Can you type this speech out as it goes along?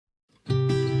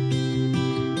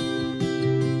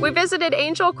We visited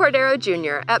Angel Cordero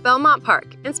Jr. at Belmont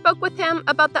Park and spoke with him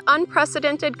about the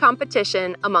unprecedented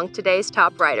competition among today's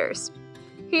top riders.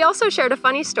 He also shared a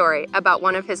funny story about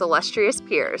one of his illustrious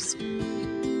peers.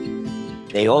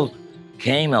 They all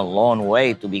came a long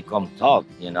way to become top.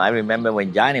 I remember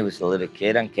when Johnny was a little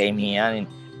kid and came here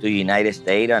to the United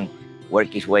States and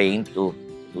worked his way into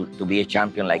to be a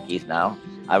champion like he is now.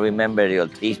 I remember the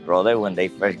Ortiz brother, when they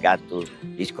first got to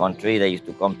this country, they used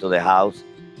to come to the house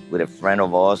with a friend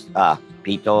of ours,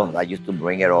 Pito, that used to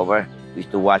bring it over. We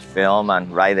used to watch film and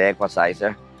ride the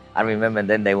equalizer. I remember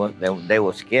then they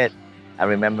were scared. I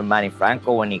remember Manny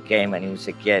Franco when he came and he was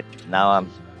a kid. Now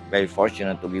I'm very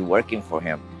fortunate to be working for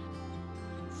him.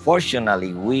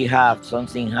 Fortunately, we have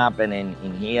something happening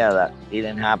in here that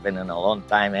didn't happen in a long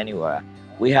time anywhere.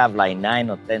 We have like 9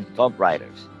 or 10 top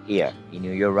riders here in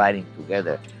New York riding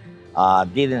together.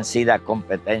 Didn't see that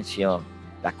competition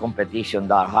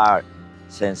that hard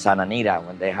since Santa Anita,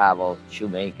 when they have all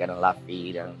Shoemaker and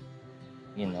Laffit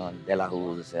and De La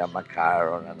Ruz and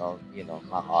Macaron and all,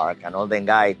 Mahark and all them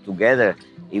guys together.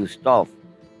 It was tough.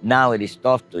 Now it is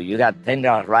tough too. You got 10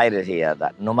 riders here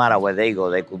that no matter where they go,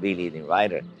 they could be leading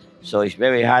riders. So it's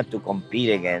very hard to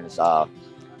compete against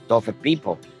tougher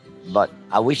people. But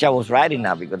I wish I was riding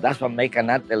now, because that's what makes an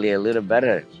athlete a little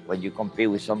better. When you compete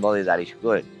with somebody that is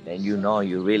good, then you know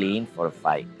you're really in for a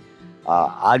fight.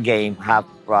 Our game have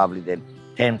probably the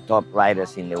 10 top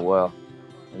riders in the world.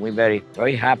 And we're very,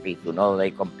 very happy to know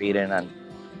they competing.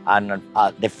 And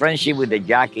the friendship with the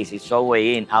jockeys is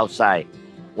always in outside.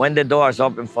 When the doors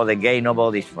open for the gate,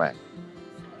 nobody's friend.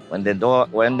 When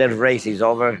the race is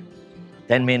over,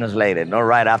 10 minutes later, not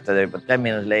right after that, but 10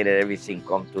 minutes later, everything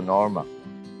comes to normal.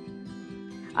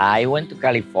 I went to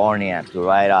California to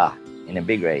ride in a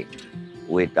big race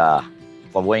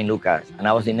for Wayne Lucas, and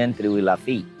I was in entry with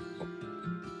Laffit.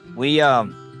 We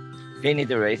finished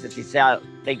the race, and he said, "I'll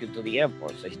take you to the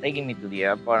airport." So he's taking me to the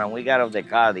airport, and we got off the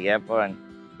car at the airport, and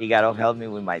he got off, helped me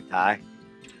with my tag.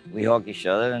 We hugged each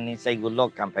other, and he said, "Good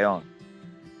luck, campeón."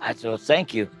 I said, "Well,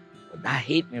 thank you." But that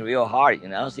hit me real hard.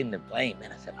 I was in the plane,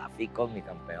 man. I said, Laffit called me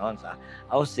campeón. So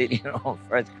I was sitting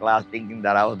first class thinking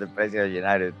that I was the president of the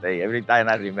United States. Every time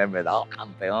I remember that, "Oh,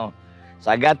 campeón."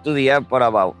 So I got to the airport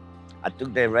I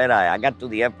took the red eye. I got to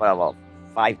the airport about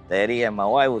 5:30, and my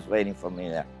wife was waiting for me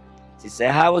there. She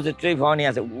said, "How was the trip, honey?"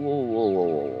 I said,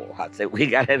 whoa. I said, "We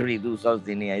got to redo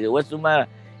something here." He said, "What's the matter?"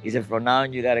 He said, "From now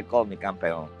on, you got to call me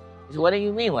campeón." He said, "What do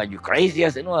you mean? Are you crazy?" I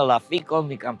said, "No, Laffit called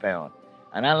me campeón,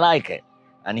 and I like it.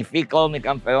 And if he called me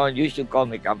campeón, you should call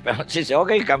me campeón." She said,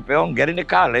 "Okay, campeón, get in the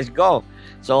car, let's go."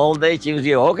 So all day she was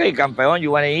here, "Okay, campeón, you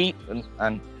want to eat?"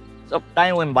 And so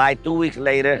time went by. 2 weeks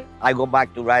later, I go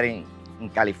back to riding in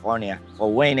California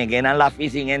for Wayne again, and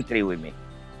Laffit's in entry with me.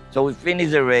 So we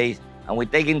finished the race, and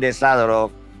we're taking the saddle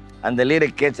off, and the little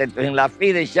kid said to him,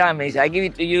 "Laffit, the shaman." He said, "I give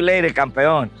it to you later,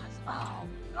 campeón." I said, "Oh,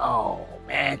 no,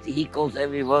 man, he calls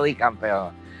everybody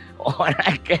campeón." When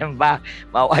I came back,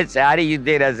 my wife said, "How did you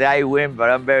do it?" I said, "I win, but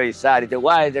I'm very sad." He said,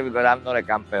 "Why?" I said, "Because I'm not a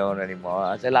campeón anymore."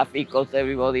 I said, "Laffit calls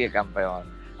everybody a campeón."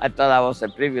 I thought that was a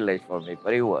privilege for me,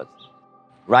 but it was.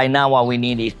 Right now, what we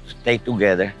need is to stay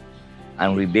together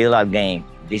and rebuild our game.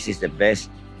 This is the best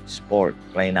sport,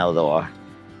 playing outdoor.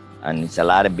 And it's a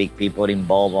lot of big people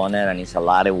involved on it, and it's a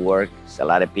lot of work. It's a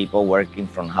lot of people working,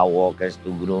 from hard walkers to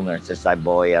groomers, exercise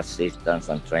boy, assistants,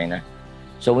 and trainers.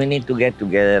 So we need to get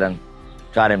together and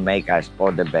try to make our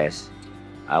sport the best.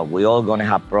 We all gonna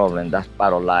have problems. That's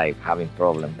part of life, having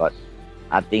problems. But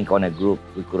I think on a group,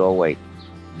 we could always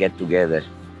get together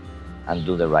and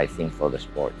do the right thing for the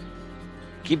sport.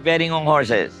 Keep betting on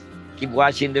horses. Keep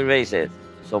watching the races.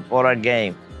 Support our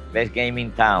game. Best game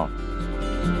in town.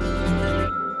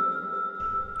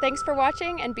 Thanks for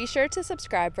watching, and be sure to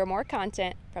subscribe for more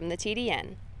content from the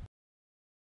TDN.